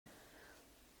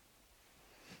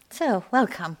So,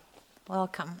 welcome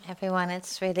everyone.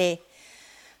 It's really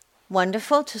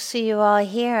wonderful to see you all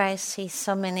here. I see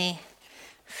so many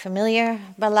familiar,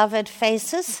 beloved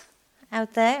faces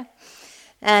out there.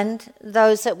 And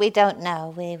those that we don't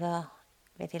know, we will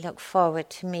really look forward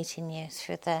to meeting you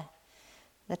through the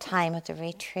time of the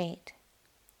retreat.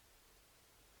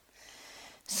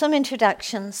 Some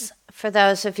introductions for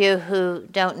those of you who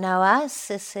don't know us.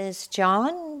 This is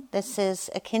John. This is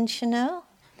Akinshino.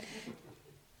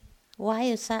 Why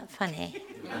is that funny?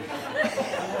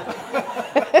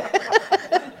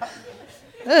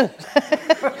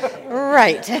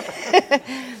 Right.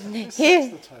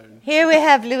 Here we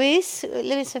have Luis.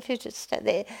 Luis, if you just stay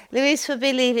there. Luis will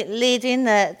be leading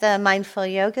the mindful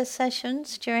yoga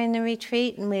sessions during the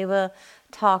retreat, and we will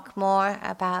talk more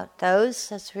about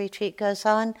those as the retreat goes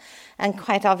on. And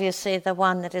quite obviously, the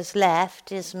one that is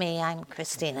left is me. I'm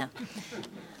Christina.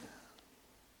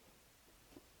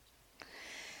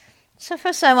 So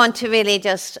first I want to really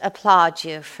just applaud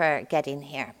you for getting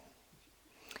here.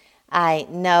 I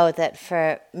know that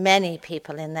for many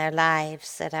people in their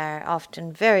lives that are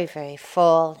often very, very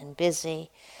full and busy,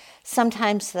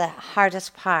 sometimes the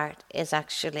hardest part is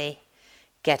actually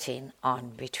getting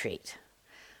on retreat.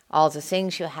 All the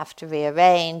things you have to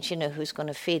rearrange, who's going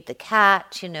to feed the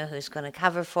cat, who's going to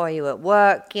cover for you at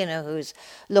work, who's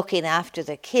looking after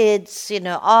the kids,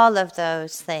 all of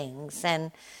those things.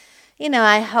 And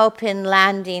I hope in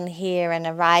landing here and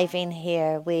arriving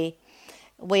here,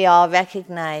 we all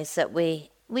recognize that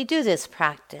we do this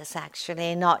practice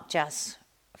actually not just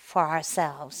for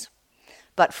ourselves,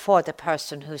 but for the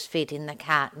person who's feeding the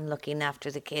cat and looking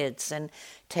after the kids and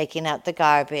taking out the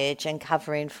garbage and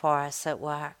covering for us at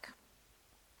work.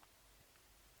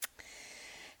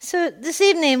 So this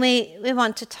evening we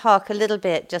want to talk a little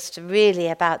bit just really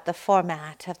about the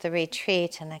format of the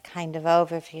retreat and a kind of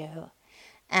overview.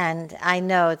 And I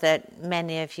know that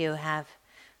many of you have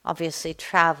obviously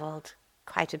traveled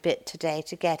quite a bit today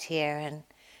to get here and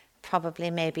probably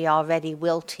maybe already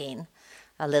wilting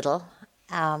a little.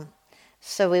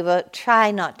 So we will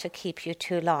try not to keep you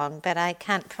too long, but I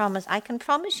can promise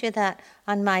you that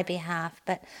on my behalf,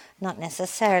 but not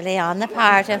necessarily on the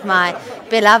part of my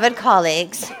beloved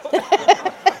colleagues.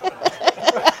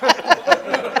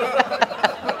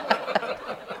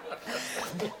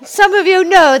 Some of you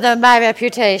know my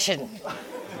reputation.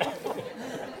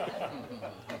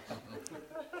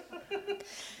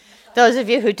 Those of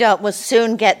you who don't will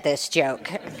soon get this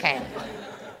joke.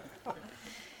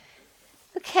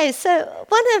 Okay, so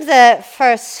one of the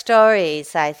first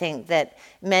stories I think that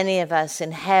many of us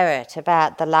inherit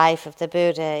about the life of the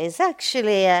Buddha is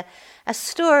actually a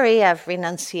story of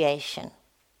renunciation.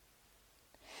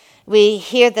 We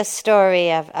hear the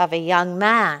story of a young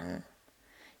man,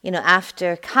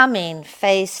 after coming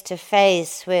face to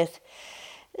face with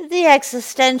the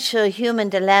existential human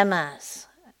dilemmas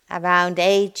around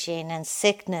aging and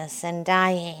sickness and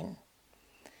dying,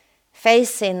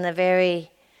 facing the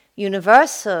very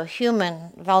universal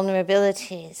human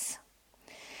vulnerabilities,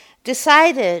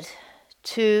 decided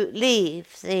to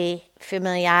leave the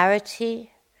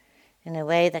familiarity, in a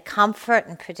way the comfort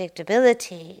and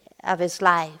predictability of his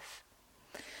life,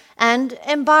 and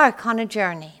embark on a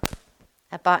journey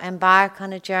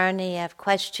of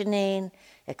questioning,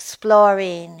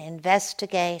 exploring,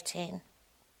 investigating,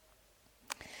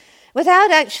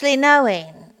 without actually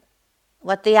knowing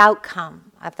what the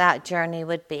outcome of that journey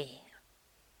would be.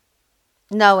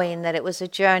 Knowing that it was a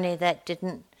journey that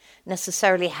didn't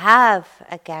necessarily have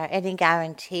any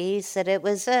guarantees, that it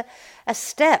was a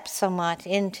step somewhat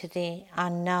into the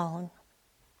unknown.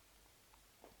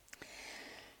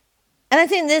 And I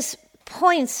think this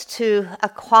points to a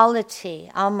quality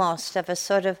almost of a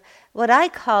sort of what I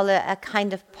call a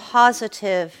kind of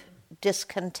positive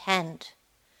discontent,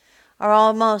 or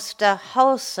almost a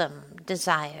wholesome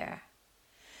desire.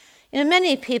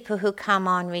 Many people who come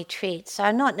on retreats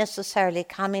are not necessarily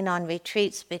coming on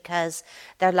retreats because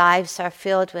their lives are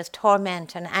filled with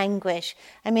torment and anguish.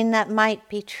 That might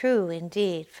be true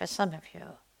indeed for some of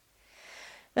you.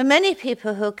 But many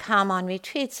people who come on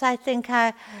retreats, I think,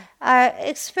 are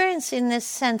experiencing this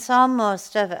sense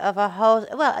almost of a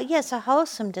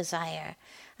wholesome desire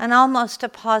and almost a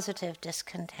positive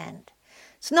discontent.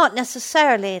 It's not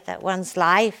necessarily that one's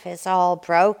life is all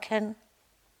broken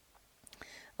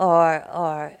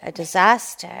or a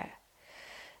disaster,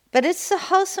 but it's a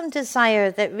wholesome desire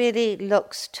that really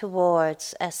looks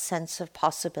towards a sense of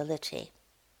possibility.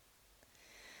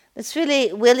 It's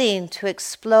really willing to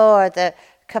explore the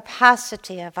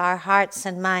capacity of our hearts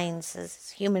and minds as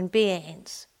human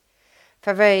beings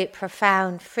for very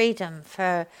profound freedom,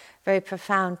 for very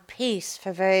profound peace,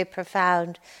 for very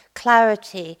profound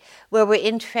clarity, where we're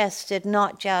interested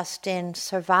not just in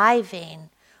surviving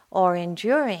or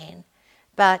enduring,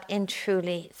 but in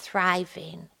truly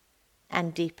thriving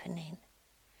and deepening.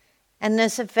 And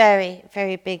there's a very,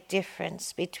 very big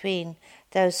difference between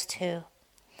those two.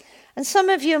 And some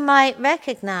of you might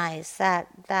recognize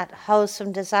that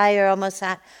wholesome desire, almost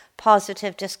that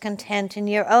positive discontent in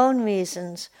your own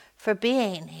reasons for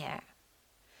being here.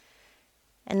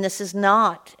 And this is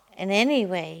not in any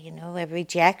way, a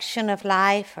rejection of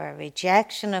life or a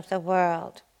rejection of the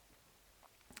world.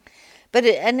 But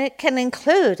it can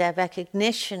include a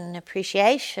recognition and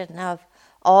appreciation of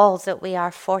all that we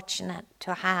are fortunate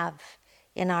to have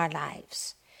in our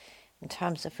lives, in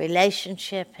terms of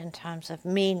relationship, in terms of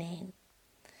meaning.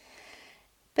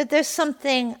 But there's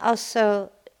something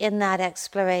also in that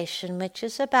exploration which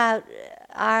is about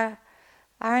our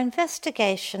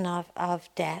investigation of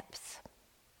depth,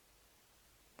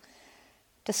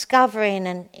 discovering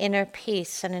an inner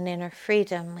peace and an inner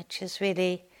freedom which is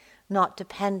really not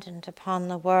dependent upon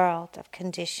the world of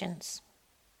conditions.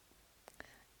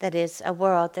 That is a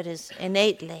world that is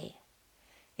innately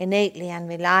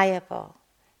unreliable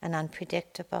and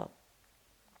unpredictable.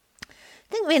 I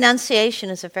think renunciation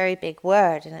is a very big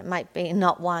word, and it might be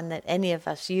not one that any of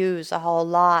us use a whole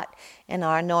lot in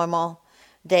our normal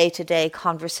day-to-day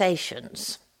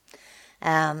conversations.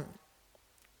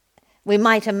 We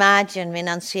might imagine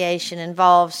renunciation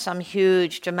involves some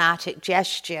huge dramatic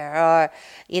gesture or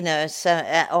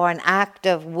an act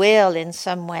of will in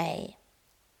some way.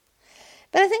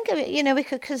 But I think we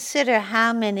could consider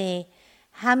how many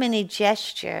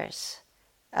gestures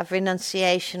of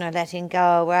renunciation or letting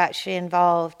go were actually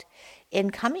involved in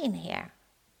coming here.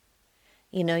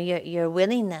 Your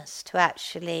willingness to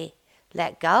actually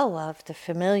let go of the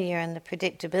familiar and the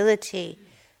predictability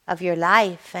of your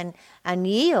life and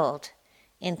yield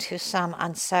into some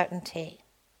uncertainty.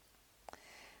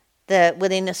 The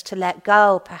willingness to let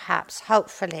go, perhaps,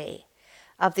 hopefully,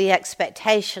 of the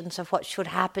expectations of what should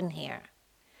happen here,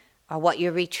 or what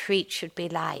your retreat should be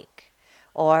like,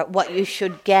 or what you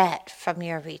should get from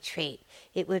your retreat.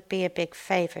 It would be a big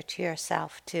favor to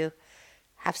yourself to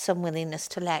have some willingness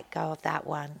to let go of that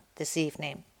one this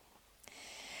evening.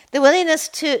 The willingness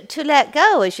to let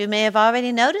go, as you may have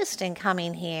already noticed in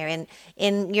coming here,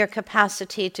 in your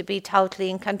capacity to be totally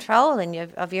in control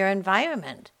of your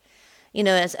environment.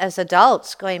 As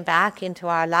adults going back into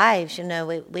our lives,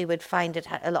 we would find it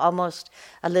almost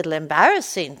a little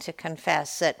embarrassing to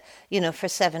confess that, for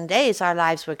 7 days our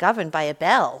lives were governed by a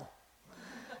bell,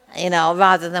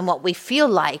 rather than what we feel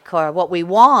like or what we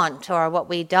want or what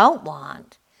we don't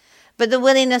want. But the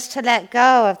willingness to let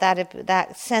go of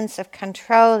that sense of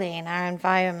controlling our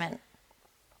environment.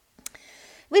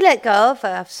 We let go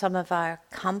of some of our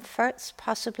comforts,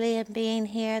 possibly, in being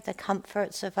here, the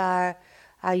comforts of our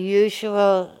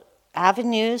usual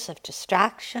avenues of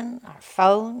distraction, our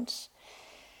phones.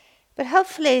 But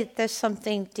hopefully there's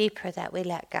something deeper that we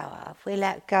let go of. We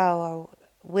let go, or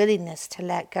willingness to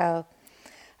let go,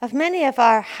 of many of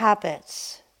our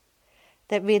habits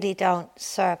that really don't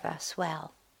serve us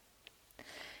well.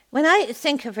 When I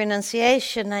think of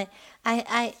renunciation,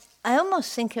 I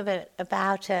almost think of it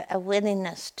about a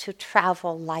willingness to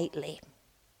travel lightly.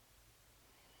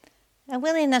 A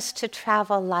willingness to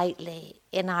travel lightly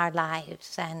in our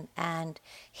lives and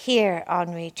here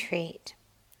on retreat.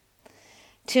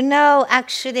 To know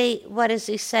actually what is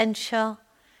essential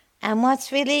and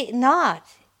what's really not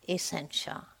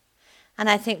essential. And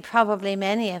I think probably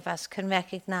many of us can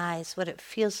recognize what it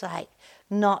feels like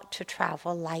not to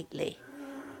travel lightly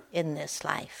in this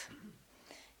life.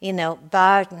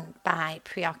 Burdened by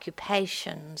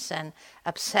preoccupations and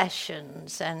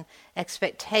obsessions and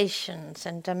expectations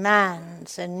and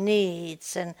demands and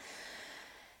needs and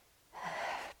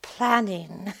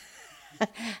planning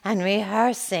and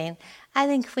rehearsing. I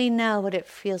think we know what it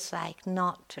feels like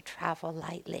not to travel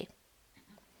lightly.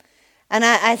 And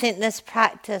I think this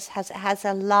practice has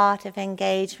a lot of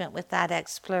engagement with that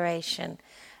exploration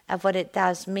of what it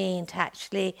does mean to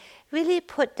actually really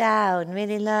put down,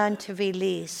 really learn to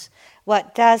release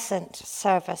what doesn't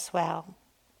serve us well.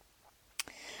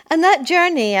 And that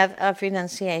journey of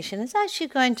renunciation is actually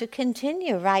going to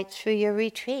continue right through your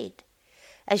retreat.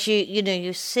 As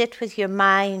you sit with your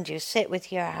mind, you sit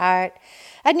with your heart,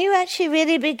 and you actually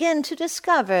really begin to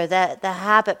discover the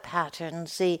habit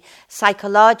patterns, the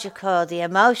psychological, the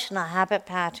emotional habit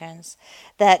patterns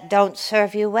that don't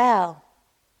serve you well.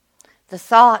 The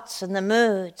thoughts and the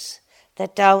moods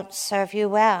that don't serve you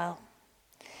well.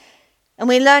 And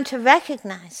we learn to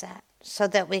recognize that so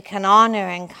that we can honor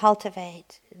and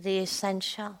cultivate the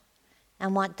essential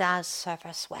and what does serve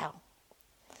us well.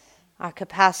 Our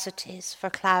capacities for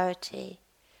clarity,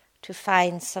 to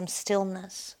find some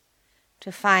stillness,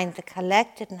 to find the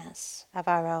collectedness of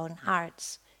our own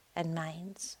hearts and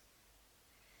minds.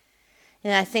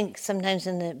 I think sometimes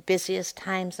in the busiest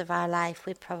times of our life,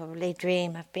 we probably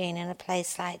dream of being in a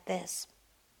place like this.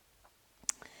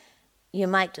 You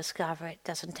might discover it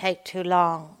doesn't take too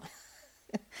long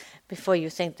before you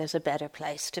think there's a better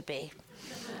place to be.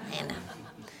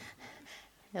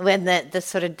 When the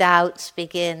sort of doubts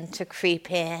begin to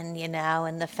creep in,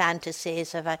 and the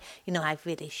fantasies of, I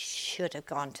really should have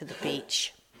gone to the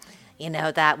beach.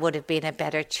 That would have been a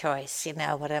better choice.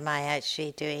 What am I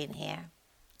actually doing here?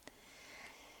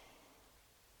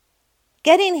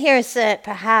 Getting here is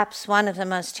perhaps one of the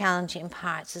most challenging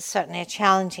parts. It's certainly a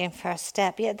challenging first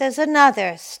step. Yet there's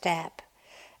another step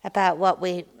about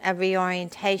a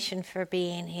reorientation for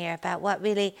being here, about what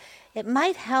really, it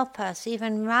might help us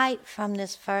even right from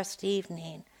this first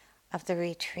evening of the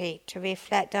retreat to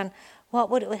reflect on what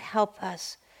would it help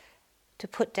us to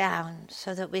put down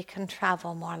so that we can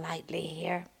travel more lightly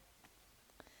here.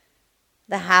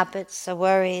 The habits, the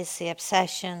worries, the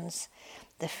obsessions,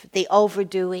 the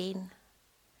overdoing,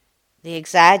 the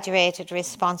exaggerated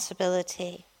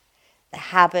responsibility, the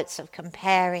habits of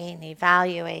comparing,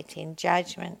 evaluating,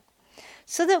 judgment,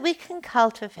 so that we can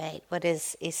cultivate what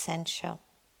is essential.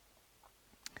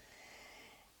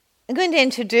 I'm going to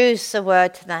introduce a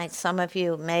word tonight some of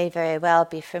you may very well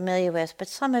be familiar with, but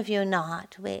some of you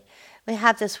not. We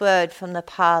have this word from the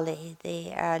Pali,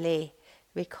 the early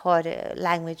recorded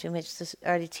language in which the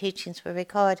early teachings were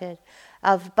recorded,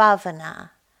 of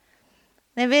bhavana.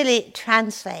 It really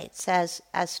translates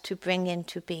as to bring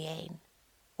into being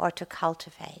or to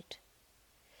cultivate.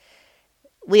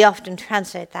 We often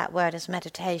translate that word as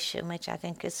meditation, which I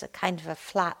think is a kind of a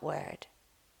flat word.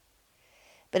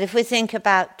 But if we think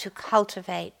about to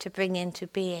cultivate, to bring into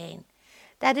being,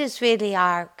 that is really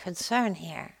our concern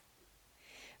here.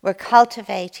 We're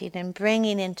cultivating and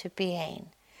bringing into being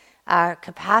our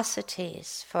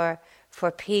capacities for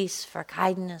peace, for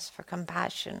kindness, for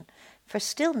compassion, for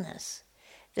stillness.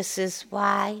 This is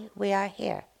why we are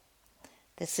here.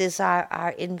 This is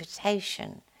our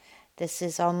invitation. This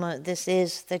is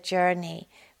the journey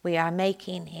we are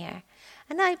making here.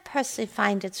 And I personally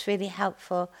find it's really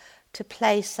helpful to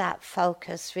place that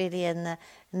focus really in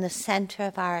the center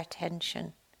of our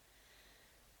attention,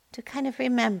 to kind of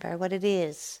remember what it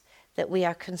is that we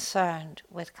are concerned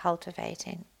with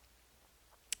cultivating.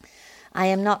 I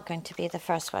am not going to be the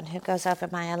first one who goes over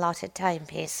my allotted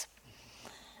timepiece.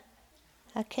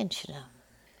 Kinshana,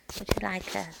 would you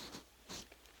like a...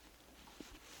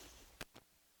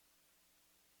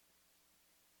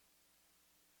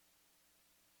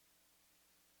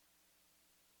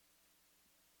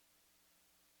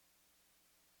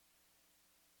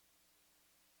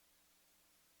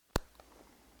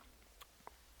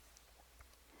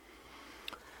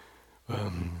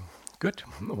 Good.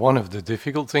 One of the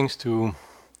difficult things to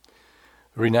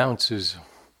renounce is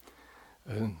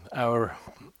our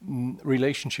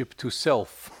relationship to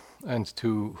self and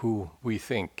to who we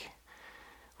think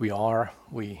we are,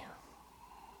 we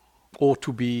ought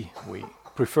to be, we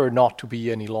prefer not to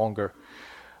be any longer.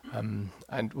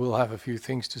 And we'll have a few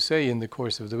things to say in the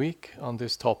course of the week on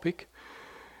this topic.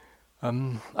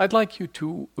 I'd like you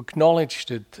to acknowledge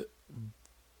that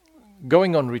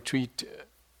going on retreat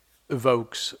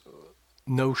evokes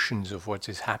notions of what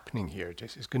is happening here.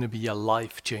 This is going to be a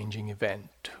life-changing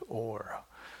event, or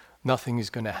nothing is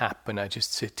going to happen, I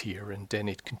just sit here and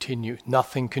then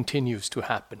nothing continues to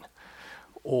happen.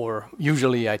 Or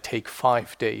usually I take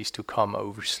 5 days to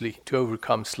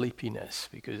overcome sleepiness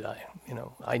because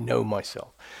I know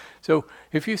myself. So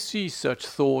if you see such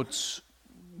thoughts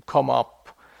come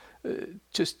up,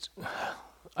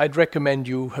 I'd recommend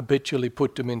you habitually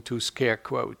put them into scare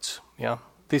quotes. Yeah,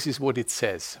 this is what it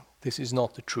says. This is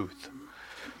not the truth.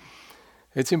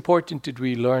 It's important that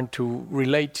we learn to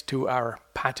relate to our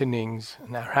patternings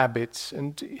and our habits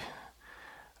and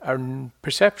our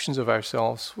perceptions of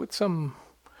ourselves with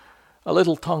a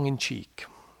little tongue-in-cheek.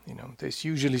 There's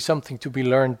usually something to be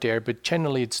learned there, but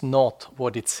generally it's not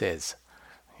what it says.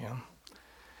 Yeah.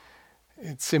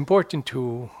 It's important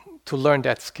to learn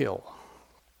that skill.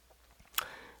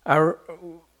 Our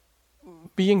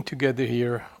being together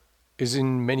here is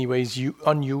in many ways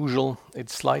unusual.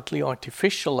 It's slightly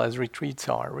artificial, as retreats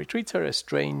are. Retreats are a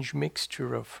strange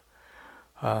mixture of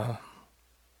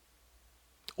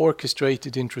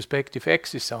orchestrated introspective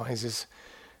exercises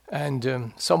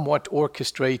and somewhat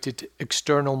orchestrated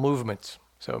external movements.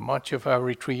 So much of our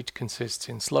retreat consists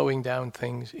in slowing down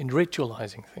things, in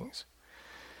ritualizing things.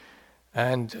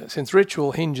 And since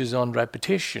ritual hinges on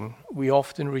repetition, we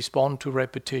often respond to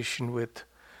repetition with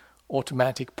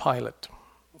automatic pilot.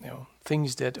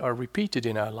 Things that are repeated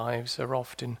in our lives are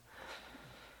often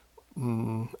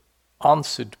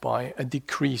answered by a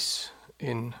decrease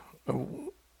in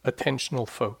attentional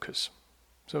focus.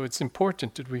 So it's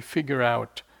important that we figure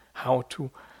out how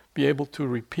to be able to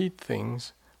repeat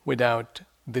things without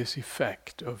this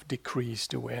effect of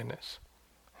decreased awareness.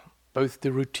 Both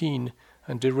the routine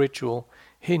and the ritual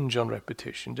hinge on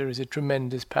repetition. There is a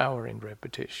tremendous power in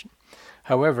repetition.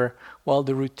 However, while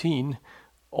the routine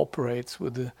operates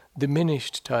with a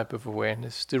diminished type of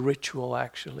awareness, the ritual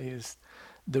actually is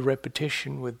the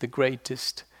repetition with the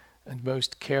greatest and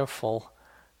most careful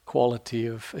quality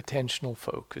of attentional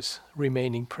focus,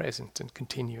 remaining present and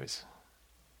continuous.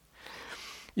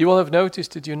 You will have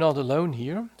noticed that you're not alone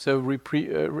here. So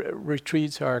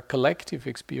retreats are collective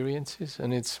experiences,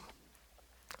 and it's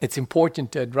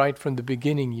important that right from the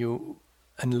beginning you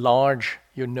enlarge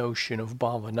your notion of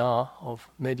bhavana, of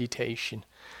meditation,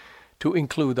 to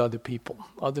include other people.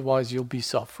 Otherwise you'll be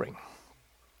suffering.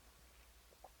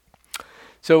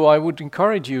 So I would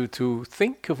encourage you to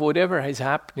think of whatever is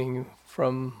happening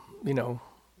from,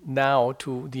 now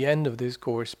to the end of this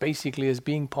course, basically as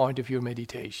being part of your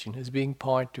meditation, as being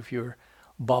part of your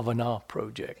bhavana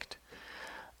project.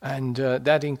 And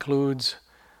that includes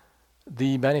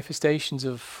the manifestations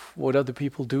of what other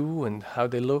people do and how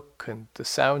they look and the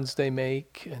sounds they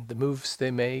make and the moves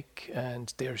they make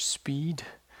and their speed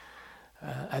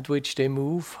at which they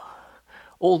move.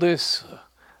 All this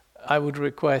I would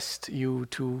request you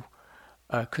to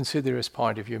consider as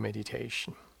part of your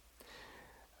meditation.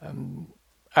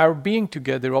 Our being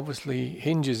together obviously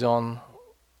hinges on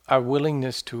our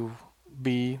willingness to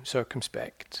be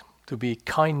circumspect, to be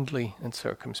kindly and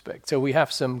circumspect. So we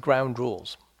have some ground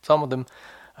rules. Some of them,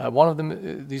 one of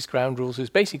them, these ground rules is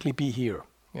basically be here.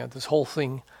 This whole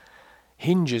thing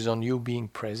hinges on you being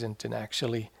present and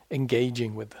actually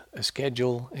engaging with a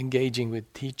schedule, engaging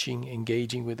with teaching,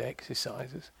 engaging with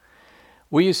exercises.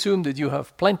 We assume that you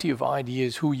have plenty of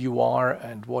ideas who you are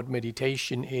and what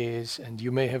meditation is, and you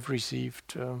may have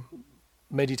received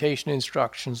meditation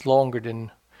instructions longer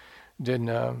than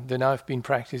I've been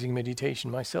practicing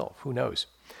meditation myself. Who knows?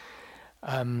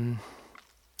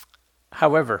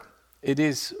 However, it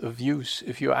is of use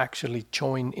if you actually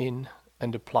join in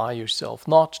and apply yourself,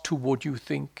 not to what you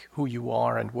think who you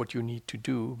are and what you need to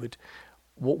do, but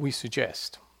what we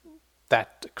suggest.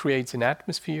 That creates an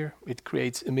atmosphere, it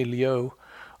creates a milieu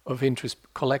of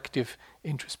collective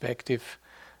introspective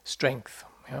strength.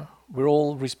 We're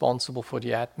all responsible for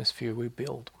the atmosphere we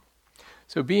build.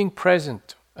 So being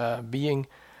present, being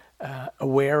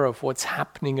aware of what's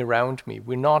happening around me.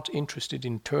 We're not interested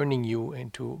in turning you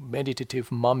into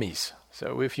meditative mummies.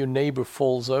 So if your neighbor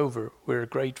falls over, we're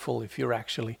grateful if you're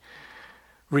actually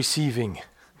receiving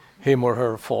him or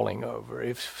her falling over.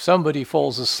 If somebody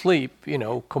falls asleep,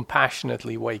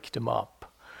 compassionately wake them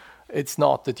up. It's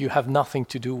not that you have nothing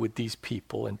to do with these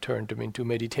people and turn them into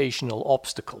meditational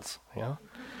obstacles.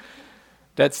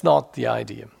 That's not the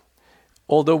idea.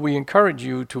 Although we encourage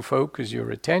you to focus your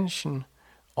attention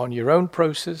on your own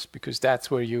process, because that's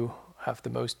where you have the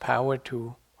most power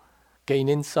to gain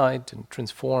insight and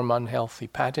transform unhealthy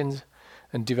patterns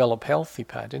and develop healthy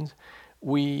patterns,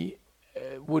 we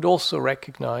would also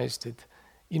recognize that,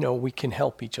 we can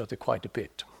help each other quite a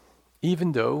bit.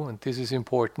 Even though, and this is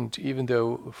important, even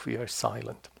though if we are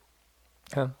silent.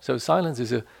 So silence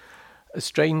is a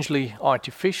strangely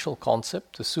artificial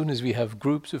concept. As soon as we have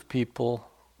groups of people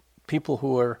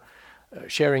who are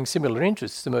sharing similar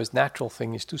interests, the most natural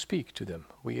thing is to speak to them.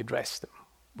 We address them.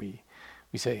 We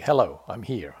say, hello, I'm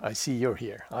here. I see you're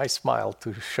here. I smile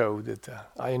to show that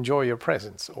I enjoy your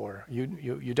presence, or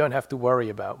you don't have to worry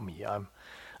about me.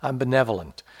 I'm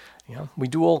benevolent. We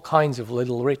do all kinds of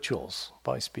little rituals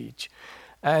by speech.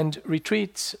 And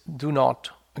retreats do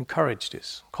not encourage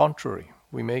this. Contrary,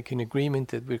 we make an agreement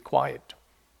that we're quiet.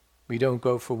 We don't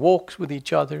go for walks with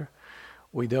each other.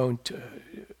 We don't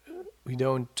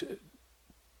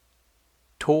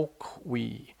talk.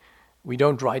 We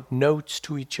don't write notes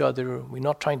to each other. We're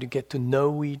not trying to get to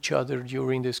know each other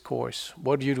during this course.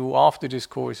 What you do after this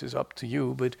course is up to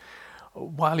you. But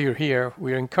while you're here,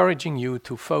 we're encouraging you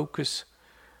to focus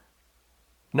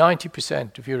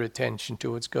 90% of your attention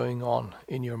to what's going on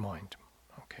in your mind.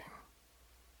 Okay.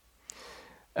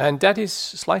 And that is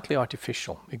slightly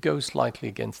artificial. It goes slightly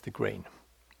against the grain.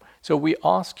 So we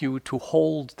ask you to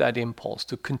hold that impulse,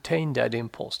 to contain that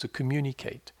impulse, to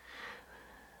communicate.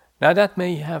 Now that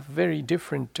may have very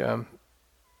different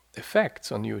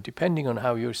effects on you, depending on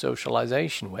how your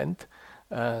socialization went.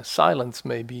 Silence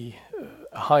may be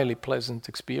a highly pleasant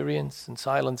experience, and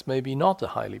silence may be not a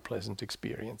highly pleasant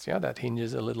experience. Yeah, that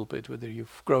hinges a little bit whether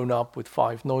you've grown up with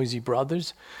 5 noisy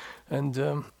brothers and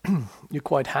you're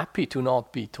quite happy to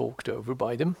not be talked over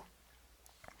by them,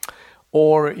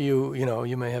 or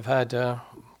you may have had a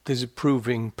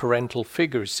disapproving parental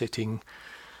figure sitting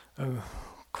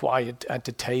quiet at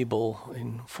the table,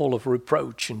 full of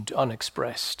reproach and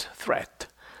unexpressed threat.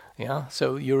 Yeah,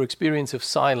 so your experience of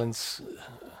silence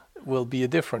will be a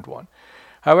different one.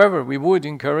 However, we would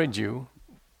encourage you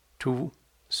to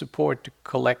support the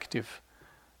collective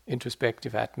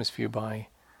introspective atmosphere by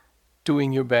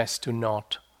doing your best to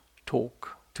not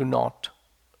talk, to not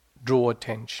draw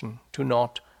attention, to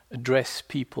not address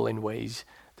people in ways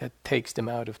that takes them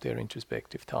out of their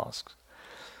introspective tasks.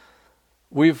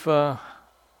 You've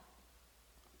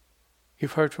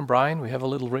heard from Brian, we have a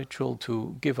little ritual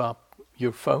to give up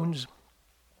your phones.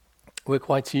 We're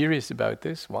quite serious about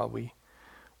this. While we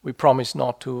promise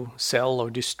not to sell or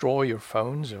destroy your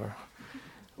phones, or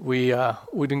we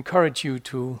would encourage you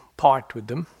to part with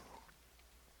them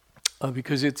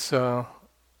because it's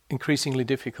increasingly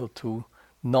difficult to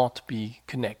not be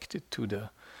connected to the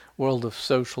world of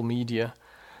social media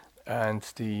and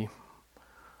the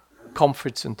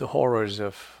comforts and the horrors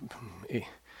of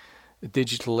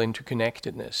digital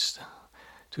interconnectedness.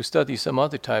 To study some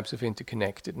other types of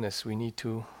interconnectedness, we need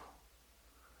to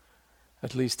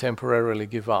at least temporarily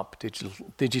give up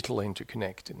digital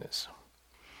interconnectedness.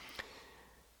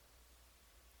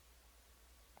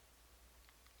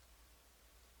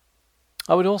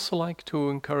 I would also like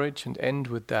to encourage and end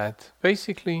with that.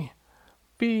 Basically,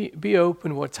 be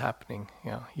open what's happening.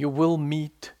 Yeah, you will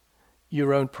meet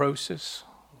your own process.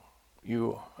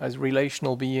 You, as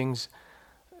relational beings,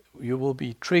 you will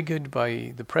be triggered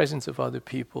by the presence of other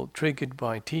people, triggered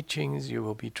by teachings. You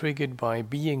will be triggered by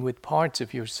being with parts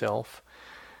of yourself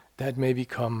that may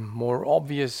become more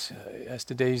obvious as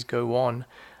the days go on.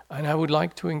 And I would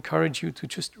like to encourage you to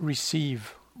just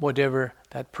receive whatever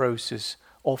that process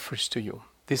offers to you.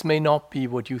 This may not be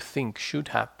what you think should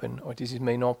happen, or this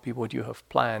may not be what you have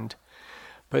planned,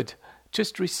 but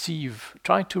just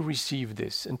try to receive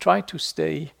this, and try to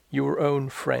stay your own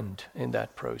friend in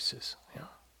that process. Yeah.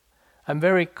 I'm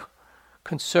very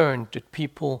concerned that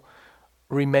people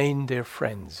remain their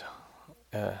friends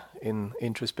in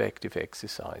introspective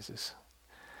exercises,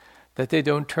 that they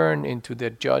don't turn into their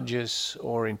judges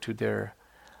or into their,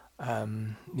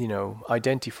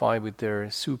 identify with their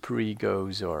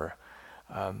superegos, or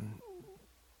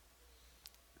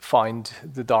find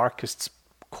the darkest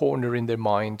corner in their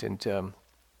mind and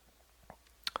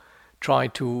try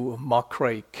to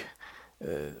muckrake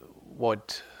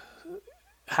what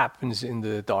happens in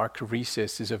the dark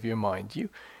recesses of your mind.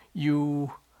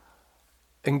 You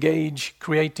engage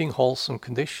creating wholesome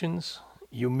conditions,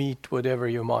 you meet whatever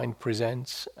your mind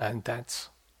presents, and that's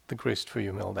the grist for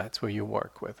your mill, that's where you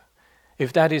work with.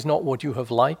 If that is not what you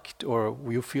have liked, or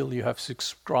you feel you have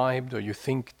subscribed, or you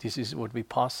think this is what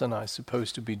Vipassana is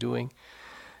supposed to be doing,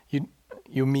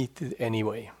 you meet it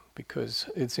anyway, because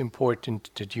it's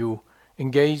important that you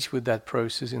engage with that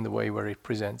process in the way where it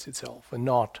presents itself, and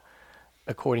not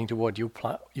according to what your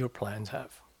plans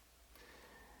have.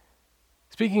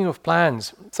 Speaking of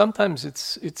plans, sometimes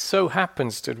it so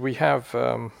happens that we have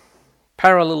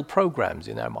parallel programs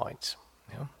in our minds.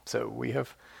 Yeah? So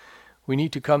we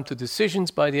need to come to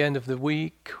decisions by the end of the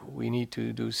week. We need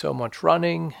to do so much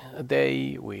running a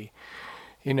day. We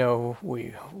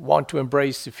want to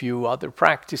embrace a few other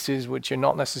practices which are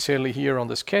not necessarily here on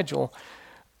the schedule.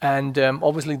 And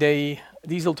obviously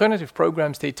these alternative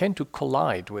programs, they tend to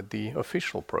collide with the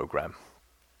official program.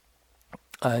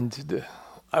 And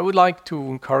I would like to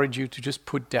encourage you to just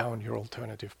put down your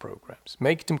alternative programs.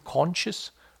 Make them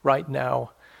conscious right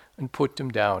now and put them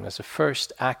down as a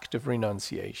first act of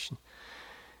renunciation.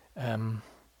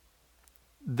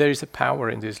 There's a power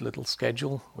in this little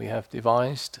schedule we have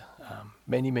devised.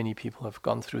 Many people have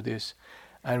gone through this,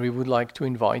 and we would like to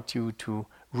invite you to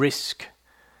risk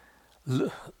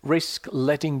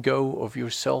letting go of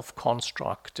your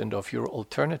self-construct and of your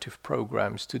alternative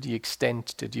programs to the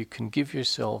extent that you can give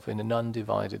yourself in an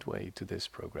undivided way to this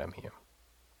program here.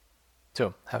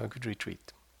 So, have a good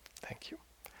retreat. Thank you.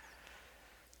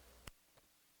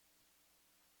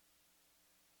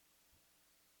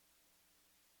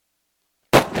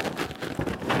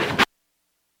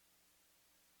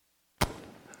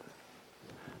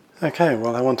 Okay,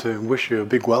 well, I want to wish you a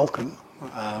big welcome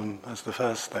as the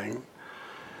first thing.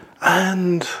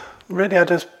 And really,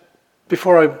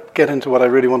 before I get into what I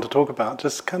really want to talk about,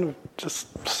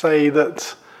 just say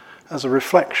that as a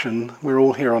reflection, we're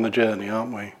all here on a journey,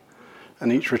 aren't we?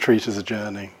 And each retreat is a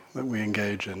journey. that we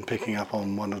engage in, picking up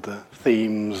on one of the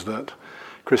themes that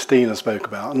Christina spoke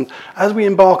about. And as we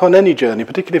embark on any journey,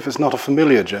 particularly if it's not a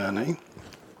familiar journey,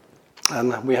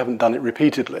 and we haven't done it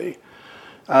repeatedly,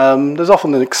 there's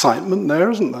often an excitement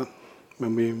there, isn't there,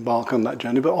 when we embark on that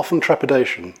journey, but often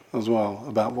trepidation as well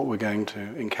about what we're going to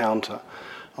encounter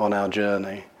on our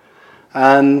journey.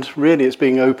 And really it's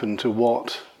being open to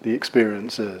what the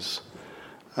experience is.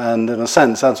 And in a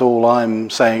sense, that's all I'm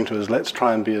saying to us. Let's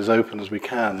try and be as open as we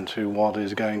can to what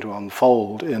is going to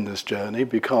unfold in this journey,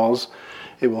 because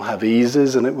it will have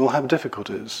eases and it will have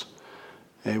difficulties.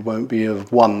 It won't be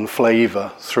of one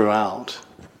flavour throughout.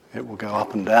 It will go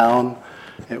up and down,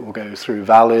 it will go through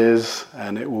valleys,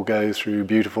 and it will go through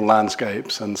beautiful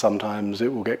landscapes, and sometimes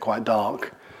it will get quite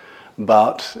dark.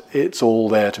 But it's all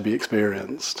there to be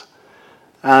experienced.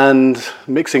 And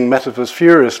mixing metaphors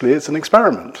furiously, it's an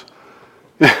experiment.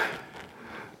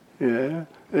 Yeah,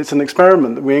 it's an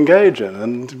experiment that we engage in,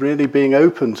 and really being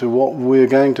open to what we're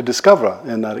going to discover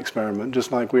in that experiment,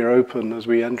 just like we're open as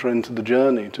we enter into the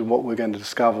journey to what we're going to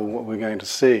discover, what we're going to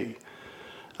see.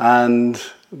 And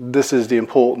this is the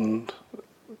important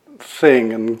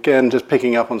thing, and again, just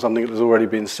picking up on something that has already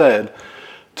been said,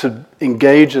 to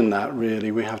engage in that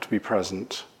really, we have to be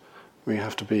present. We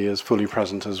have to be as fully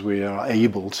present as we are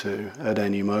able to at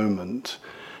any moment,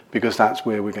 because that's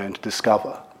where we're going to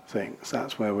discover things.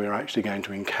 That's where we're actually going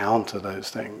to encounter those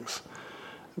things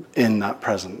in that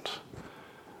present.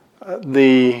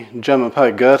 The German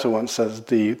poet Goethe once says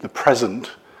the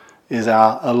present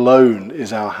alone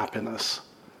is our happiness.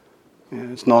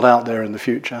 It's not out there in the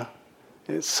future.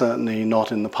 It's certainly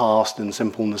not in the past in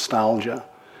simple nostalgia.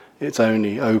 It's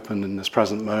only open in this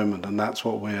present moment, and that's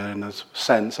what we're in a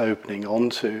sense opening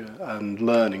onto and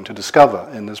learning to discover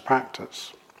in this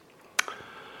practice.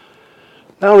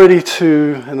 Now really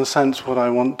to, in a sense, what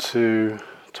I want to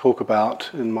talk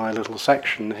about in my little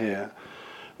section here,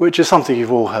 which is something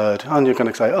you've all heard, and you're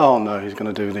going to say, oh no, he's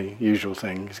going to do the usual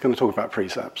thing. He's going to talk about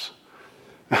precepts.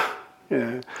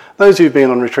 Those who've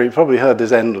been on retreat probably heard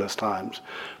this endless times,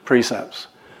 precepts.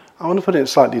 I want to put it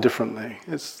slightly differently.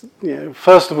 It's,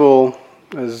 first of all,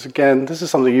 this is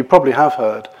something you probably have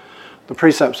heard. The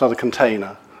precepts are the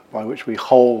container by which we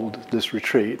hold this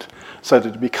retreat so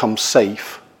that it becomes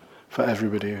safe for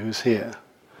everybody who's here,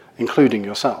 including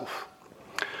yourself.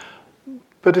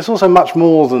 But it's also much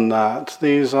more than that.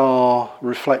 These are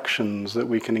reflections that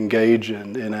we can engage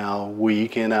in our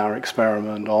week, in our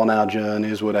experiment, on our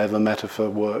journeys, whatever metaphor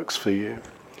works for you.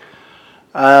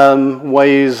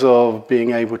 Ways of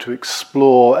being able to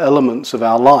explore elements of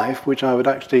our life, which I would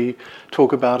actually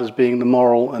talk about as being the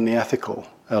moral and the ethical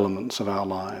elements of our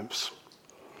lives.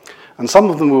 And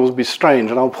some of them will be strange,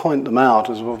 and I'll point them out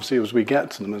as we get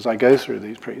to them as I go through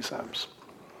these precepts.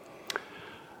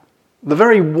 The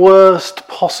very worst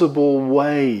possible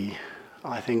way,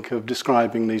 I think, of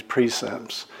describing these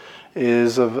precepts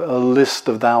is of a list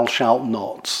of thou shalt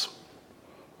nots.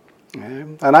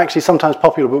 And actually sometimes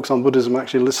popular books on Buddhism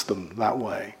actually list them that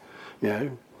way.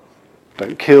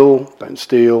 Don't kill, don't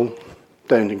steal,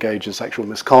 don't engage in sexual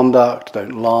misconduct,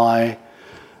 don't lie,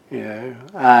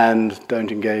 and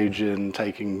don't engage in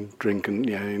taking drink and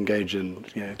engage in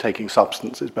taking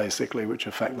substances basically which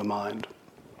affect the mind.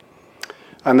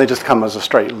 And they just come as a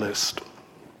straight list.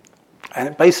 And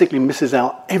it basically misses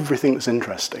out everything that's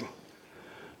interesting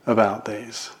about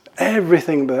these.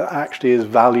 Everything that actually is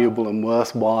valuable and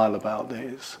worthwhile about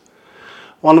these.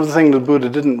 One of the things the Buddha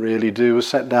didn't really do was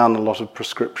set down a lot of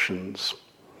prescriptions.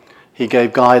 He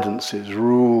gave guidances,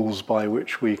 rules by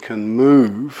which we can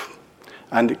move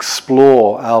and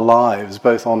explore our lives,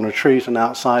 both on retreat and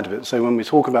outside of it. So when we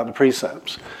talk about the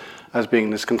precepts as being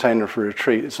this container for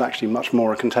retreat, it's actually much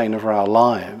more a container for our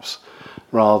lives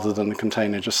rather than a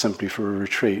container just simply for a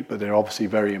retreat. But they're obviously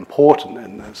very important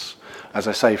in this, as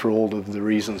I say, for all of the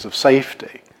reasons of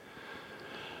safety.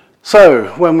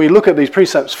 So when we look at these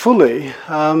precepts fully,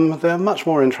 they're much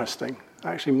more interesting,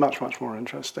 actually much, much more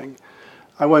interesting.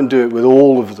 I won't do it with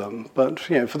all of them, but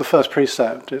for the first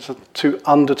precept, it's to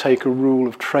undertake a rule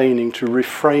of training to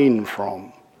refrain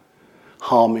from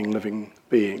harming living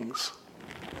beings.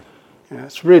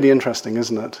 It's really interesting,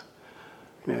 isn't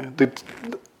it?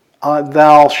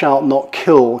 Thou shalt not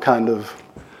kill kind of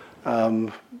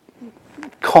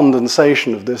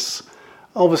condensation of this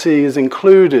obviously is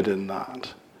included in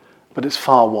that, but it's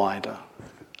far wider.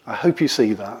 I hope you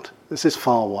see that. This is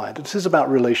far wider. This is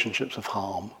about relationships of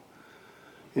harm.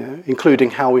 Including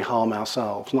how we harm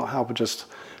ourselves, not just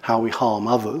how we harm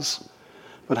others,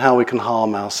 but how we can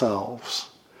harm ourselves.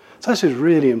 So this is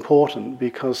really important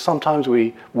because sometimes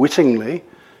we wittingly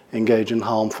engage in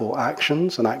harmful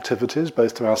actions and activities,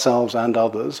 both to ourselves and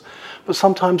others, but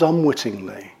sometimes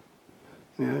unwittingly.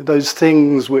 Those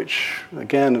things which,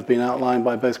 again, have been outlined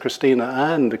by both Christina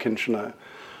and Akinchino,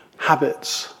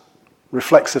 habits,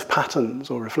 reflexive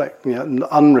patterns or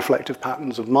unreflective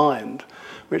patterns of mind,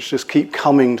 which just keep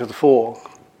coming to the fore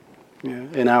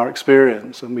in our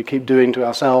experience, and we keep doing to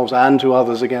ourselves and to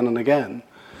others again and again.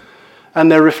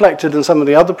 And they're reflected in some of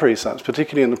the other precepts,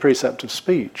 particularly in the precept of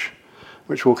speech,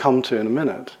 which we'll come to in a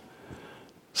minute.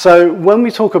 So when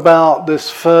we talk about this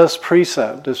first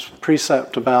precept, this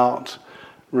precept about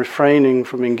refraining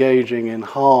from engaging in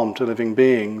harm to living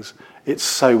beings, it's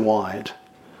so wide.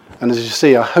 And as you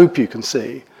see, I hope you can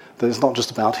see that it's not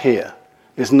just about here.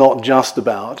 It's not just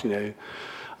about,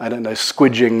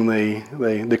 squidging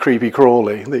the creepy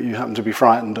crawly that you happen to be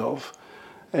frightened of.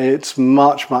 It's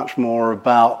much, much more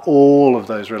about all of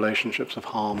those relationships of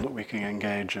harm that we can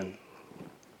engage in.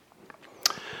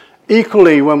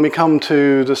 Equally, when we come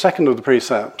to the second of the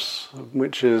precepts,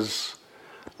 which is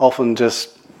often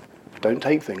just don't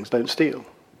take things, don't steal.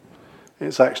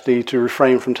 It's actually to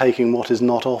refrain from taking what is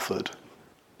not offered.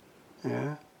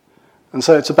 Yeah? And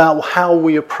so it's about how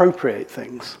we appropriate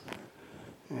things.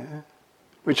 Yeah?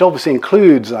 Which obviously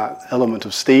includes that element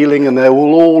of stealing, and they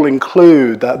will all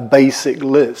include that basic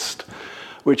list,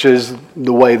 which is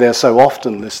the way they're so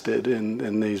often listed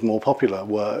in these more popular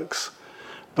works.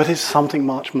 But it's something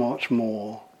much, much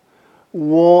more.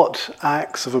 What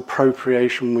acts of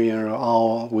appropriation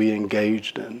are we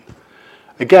engaged in?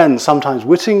 Again, sometimes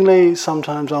wittingly,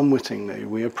 sometimes unwittingly,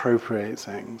 we appropriate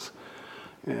things.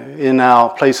 In our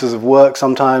places of work,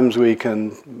 sometimes we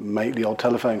can make the odd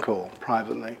telephone call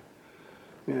privately.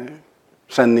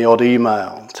 Send the odd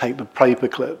email, take the paper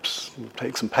clips,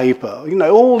 take some paper.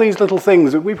 All these little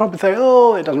things that we probably think,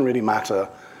 it doesn't really matter.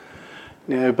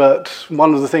 But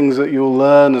one of the things that you'll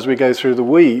learn as we go through the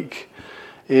week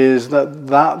is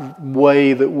that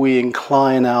way that we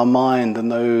incline our mind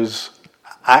and those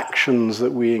actions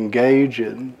that we engage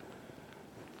in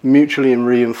mutually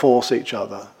reinforce each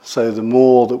other. So the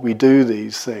more that we do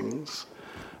these things,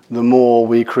 the more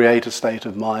we create a state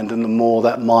of mind, and the more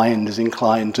that mind is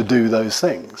inclined to do those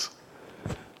things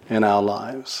in our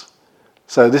lives.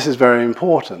 So this is very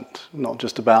important, not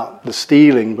just about the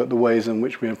stealing, but the ways in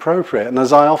which we appropriate. And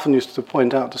as I often used to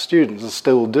point out to students, and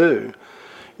still do,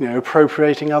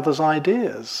 appropriating others'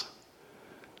 ideas,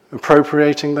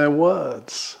 appropriating their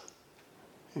words.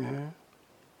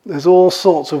 There's all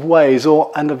sorts of ways,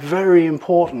 and a very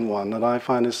important one that I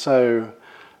find is so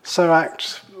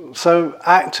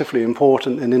actively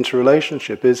important in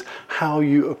interrelationship is how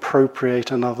you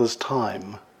appropriate another's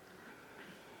time.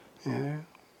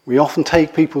 We often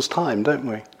take people's time, don't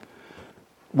we?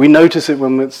 We notice it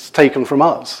when it's taken from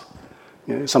us.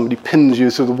 Somebody pins you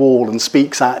to the wall and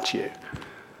speaks at you,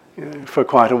 for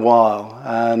quite a while.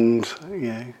 And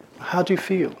how do you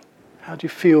feel? How do you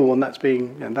feel when that's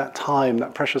being, that time,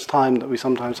 that precious time that we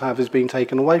sometimes have is being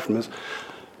taken away from us?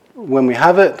 When we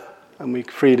have it and we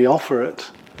freely offer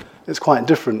it, it's quite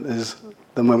different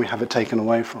than when we have it taken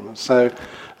away from us. So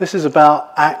this is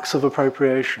about acts of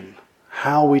appropriation,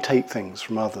 how we take things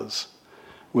from others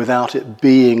without it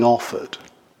being offered.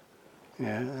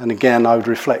 And again, I would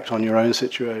reflect on your own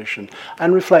situation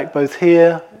and reflect both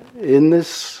here in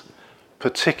this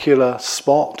particular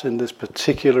spot, in this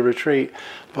particular retreat,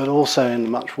 but also in the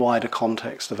much wider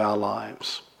context of our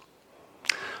lives.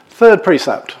 Third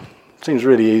precept seems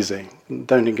really easy.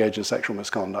 Don't engage in sexual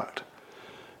misconduct.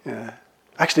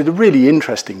 Actually, the really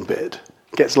interesting bit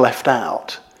gets left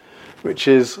out, which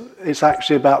is it's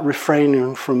actually about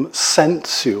refraining from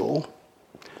sensual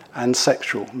and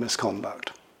sexual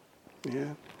misconduct.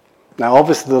 Now,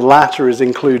 obviously, the latter is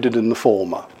included in the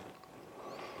former.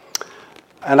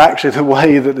 And actually, the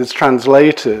way that it's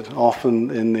translated often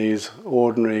in these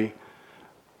ordinary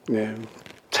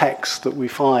texts that we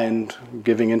find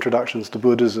giving introductions to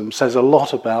Buddhism says a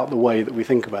lot about the way that we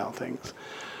think about things.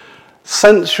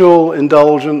 Sensual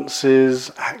indulgence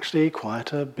is actually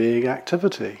quite a big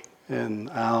activity in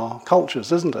our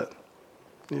cultures, isn't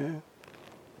it?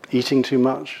 Eating too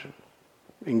much,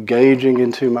 engaging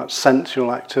in too much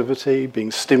sensual activity,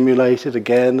 being stimulated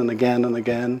again and again and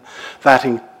again. That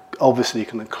obviously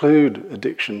can include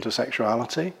addiction to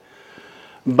sexuality,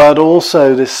 but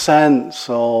also this sense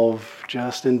of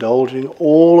just indulging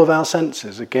all of our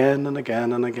senses again and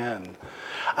again and again.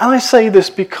 And I say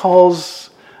this because,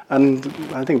 and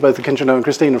I think both Akinchino and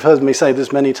Christina have heard me say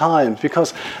this many times,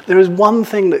 because there is one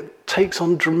thing that takes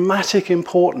on dramatic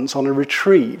importance on a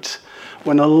retreat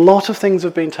when a lot of things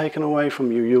have been taken away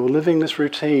from you, you're living this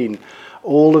routine,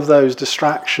 all of those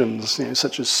distractions,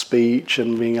 such as speech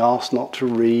and being asked not to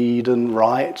read and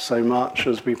write so much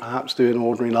as we perhaps do in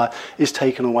ordinary life, is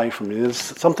taken away from you. There's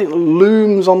something that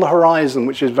looms on the horizon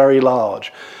which is very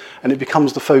large, and it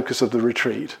becomes the focus of the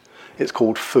retreat. It's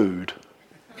called food.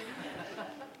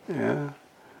 Yeah.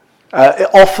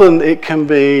 Often it can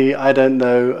be, I don't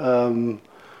know,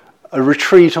 a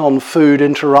retreat on food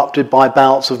interrupted by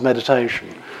bouts of meditation.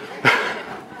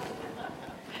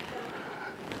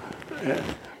 Yeah.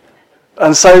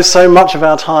 And so much of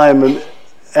our time and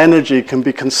energy can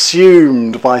be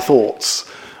consumed by thoughts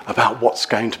about what's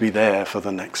going to be there for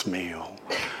the next meal.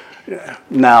 Yeah.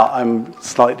 Now, I'm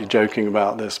slightly joking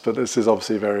about this, but this is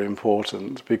obviously very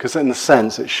important, because in a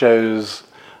sense it shows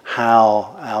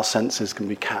how our senses can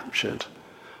be captured,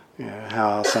 how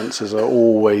our senses are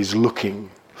always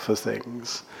looking for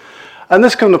things. And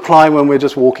this can apply when we're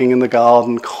just walking in the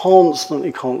garden,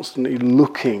 constantly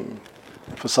looking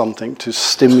for something to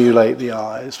stimulate the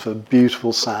eyes, for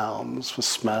beautiful sounds, for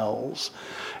smells.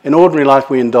 In ordinary life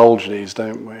we indulge these,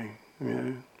 don't we?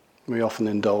 We often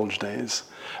indulge these.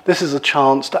 This is a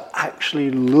chance to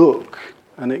actually look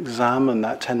and examine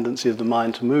that tendency of the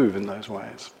mind to move in those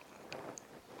ways.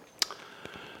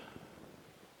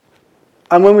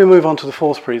 And when we move on to the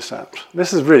fourth precept,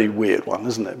 this is a really weird one,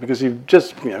 isn't it? Because you've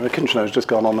just, Kinshino has just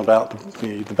gone on about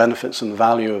the benefits and the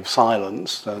value of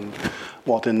silence, and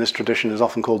what in this tradition is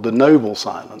often called the noble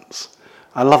silence.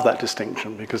 I love that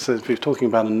distinction, because if you're talking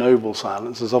about a noble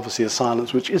silence, there's obviously a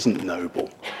silence which isn't noble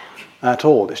at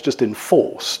all. It's just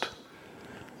enforced.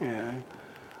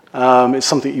 It's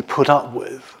something you put up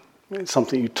with. It's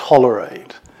something you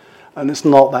tolerate. And it's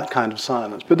not that kind of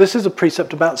silence. But this is a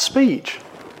precept about speech.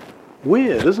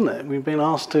 Weird, isn't it? We've been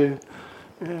asked to,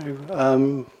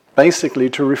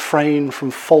 basically to refrain from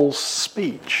false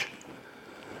speech.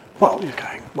 Well, you're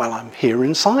going, well, I'm here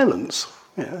in silence.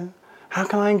 How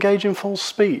can I engage in false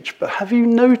speech? But have you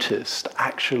noticed,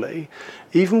 actually,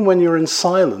 even when you're in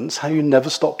silence, how you never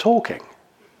stop talking?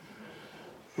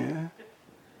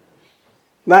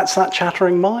 That's that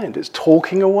chattering mind. It's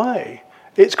talking away.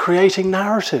 It's creating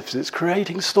narratives. It's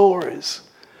creating stories.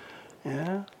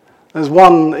 There's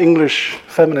one English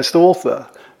feminist author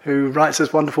who writes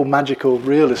this wonderful magical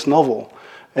realist novel,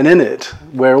 and in it,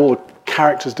 where all the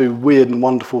characters do weird and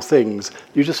wonderful things,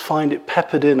 you just find it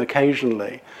peppered in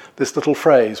occasionally, this little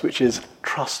phrase, which is,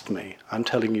 "Trust me, I'm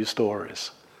telling you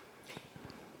stories."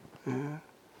 And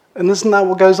isn't that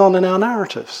what goes on in our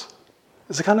narratives?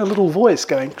 There's a kind of little voice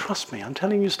going, "Trust me, I'm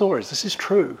telling you stories. This is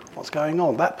true. What's going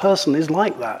on? That person is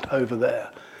like that over there,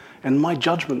 and my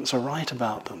judgments are right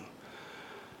about them."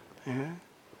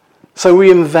 So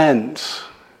we invent,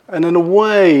 and in a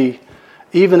way,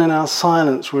 even in our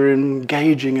silence, we're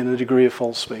engaging in a degree of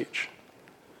false speech.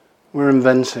 We're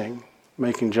inventing,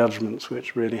 making judgments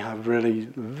which really have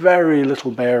very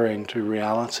little bearing to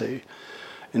reality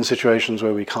in situations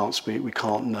where we can't speak, we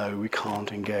can't know, we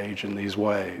can't engage in these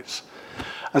ways.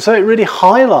 And so it really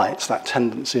highlights that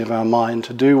tendency of our mind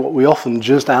to do what we often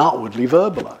just outwardly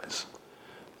verbalize.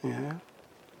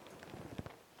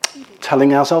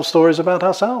 Telling ourselves stories about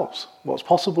ourselves, what's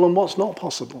possible and what's not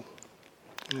possible.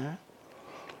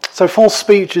 So false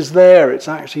speech is there, it's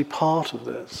actually part of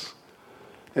this.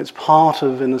 It's part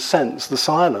of, in a sense, the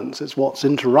silence. It's what's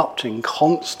interrupting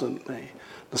constantly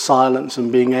the silence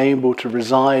and being able to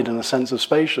reside in a sense of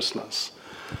spaciousness.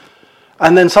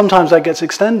 And then sometimes that gets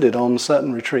extended on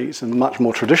certain retreats, and much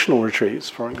more traditional retreats,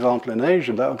 for example in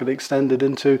Asia, that will get extended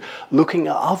into looking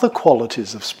at other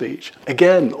qualities of speech.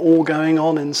 Again, all going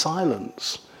on in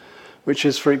silence, which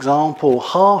is, for example,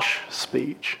 harsh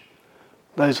speech.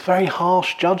 Those very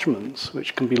harsh judgments,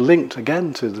 which can be linked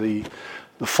again to the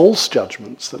false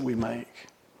judgments that we make.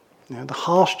 The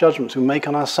harsh judgments we make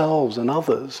on ourselves and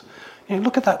others.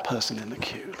 Look at that person in the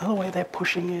queue. Look at the way they're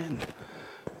pushing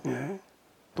in.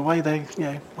 The way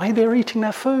they're eating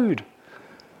their food,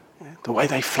 the way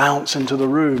they flounce into the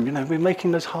room. We're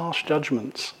making those harsh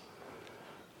judgments.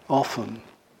 Often,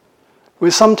 we're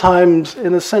sometimes,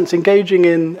 in a sense, engaging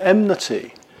in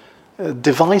enmity,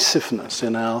 divisiveness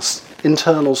in our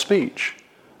internal speech,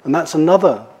 and that's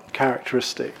another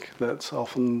characteristic that's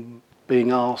often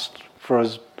being asked for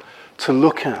us to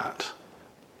look at.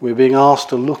 We're being asked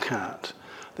to look at.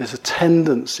 There's a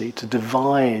tendency to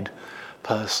divide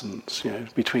persons,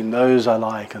 between those I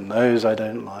like and those I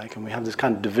don't like, and we have this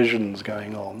kind of divisions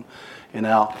going on in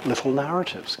our little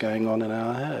narratives going on in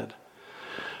our head.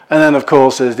 And then, of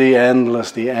course, there's the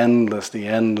endless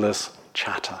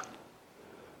chatter,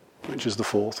 which is the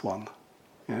fourth one.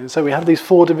 So we have these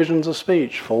 4 divisions of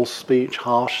speech: false speech,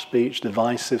 harsh speech,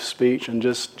 divisive speech, and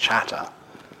just chatter.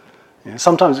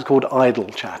 Sometimes it's called idle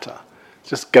chatter. It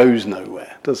just goes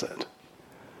nowhere, does it?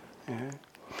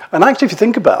 And actually, if you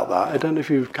think about that, I don't know if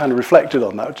you've kind of reflected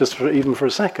on that, even for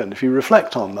a second. If you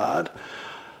reflect on that,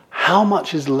 how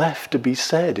much is left to be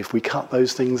said if we cut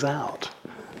those things out?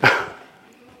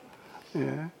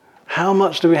 How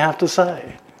much do we have to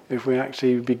say if we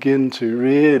actually begin to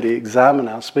really examine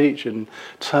our speech in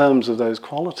terms of those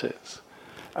qualities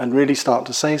and really start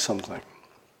to say something?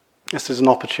 This is an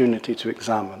opportunity to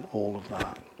examine all of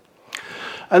that.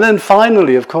 And then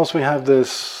finally, of course, we have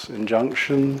this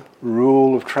injunction,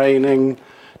 rule of training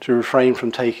to refrain from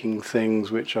taking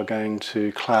things which are going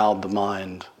to cloud the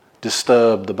mind,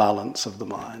 disturb the balance of the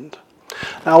mind.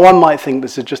 Now, one might think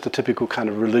this is just a typical kind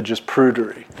of religious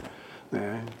prudery.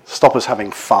 Stop us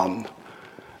having fun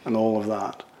and all of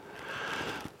that.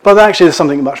 But actually there's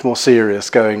something much more serious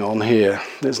going on here.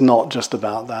 It's not just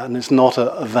about that, and it's not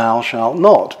a thou shalt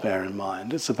not, bear in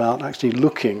mind. It's about actually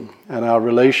looking at our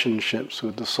relationships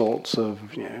with the sorts of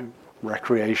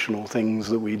recreational things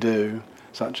that we do,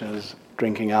 such as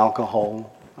drinking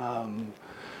alcohol.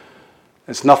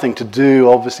 It's nothing to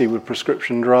do, obviously, with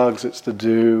prescription drugs. It's to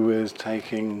do with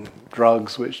taking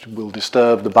drugs which will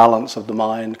disturb the balance of the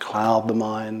mind, cloud the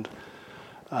mind.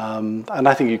 And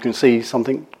I think you can see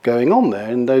something going on there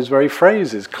in those very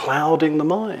phrases: clouding the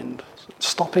mind,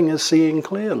 stopping us seeing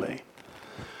clearly.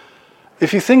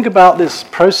 If you think about this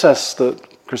process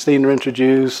that Christina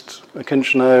introduced,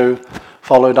 Akinchino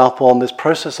followed up on, this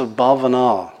process of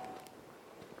bhavana,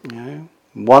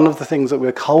 one of the things that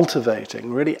we're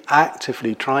cultivating, really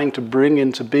actively trying to bring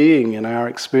into being in our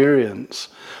experience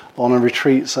on a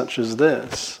retreat such as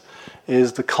this,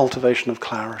 is the cultivation of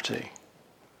clarity.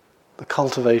 The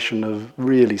cultivation of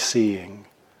really seeing.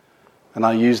 And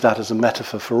I use that as a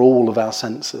metaphor for all of our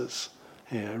senses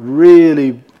here.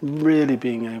 Really, really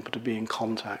being able to be in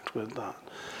contact with that.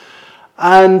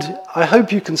 And I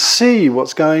hope you can see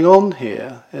what's going on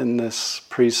here in this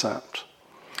precept,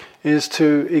 is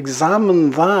to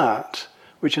examine that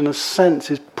which in a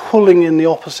sense is pulling in the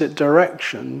opposite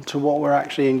direction to what we're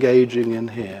actually engaging in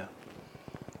here.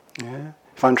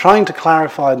 If I'm trying to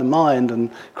clarify the mind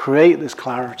and create this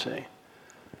clarity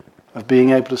of being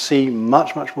able to see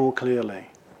much, much more clearly,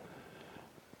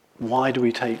 why do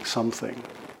we take something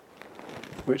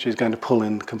which is going to pull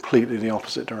in completely the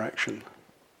opposite direction?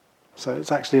 So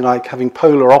it's actually like having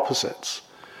polar opposites.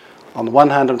 On the one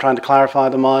hand, I'm trying to clarify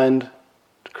the mind,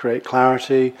 to create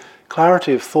clarity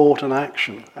of thought and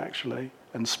action, actually,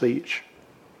 and speech.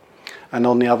 And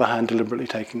on the other hand, deliberately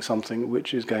taking something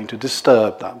which is going to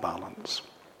disturb that balance.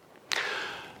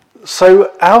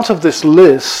 So out of this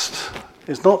list,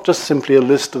 it's not just simply a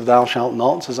list of thou shalt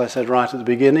nots, as I said right at the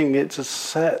beginning. It's a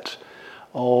set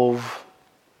of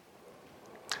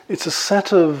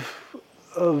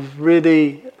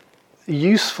really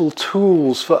useful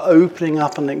tools for opening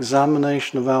up an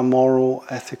examination of our moral,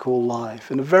 ethical life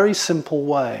in a very simple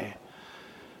way.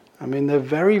 I mean, they're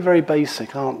very, very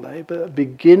basic, aren't they? But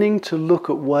beginning to look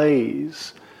at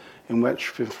ways in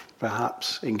which we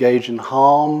perhaps engage in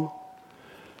harm,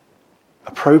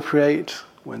 appropriate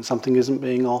when something isn't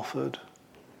being offered,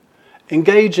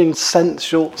 engage in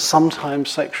sensual, sometimes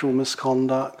sexual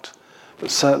misconduct, but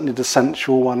certainly the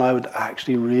sensual one I would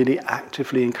actually really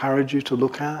actively encourage you to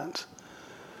look at.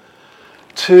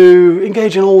 To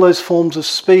engage in all those forms of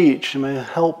speech, it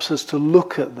helps us to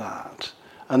look at that,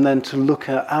 and then to look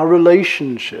at our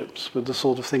relationships with the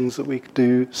sort of things that we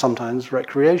do sometimes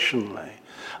recreationally,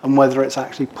 and whether it's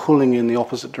actually pulling in the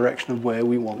opposite direction of where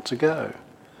we want to go.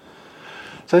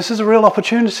 So this is a real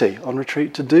opportunity on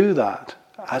retreat to do that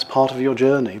as part of your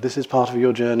journey. This is part of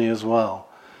your journey as well.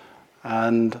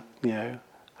 And,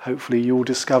 hopefully you'll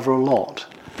discover a lot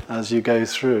as you go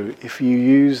through if you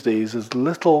use these as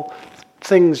little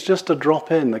things just to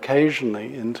drop in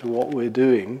occasionally into what we're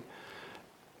doing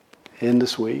in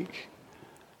this week,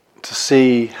 to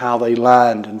see how they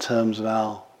land in terms of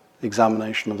our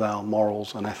examination of our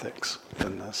morals and ethics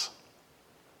in this.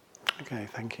 Okay,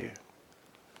 thank you.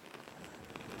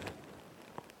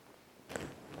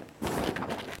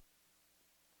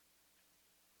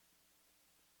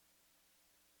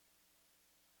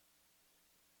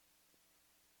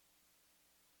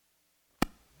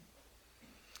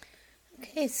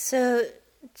 Okay, so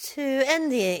to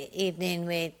end the evening,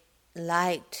 we'd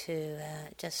like to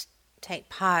just take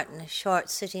part in a short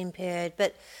sitting period.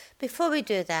 But before we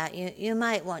do that, you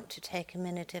might want to take a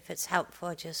minute, if it's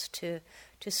helpful, just to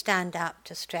stand up,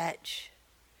 to stretch,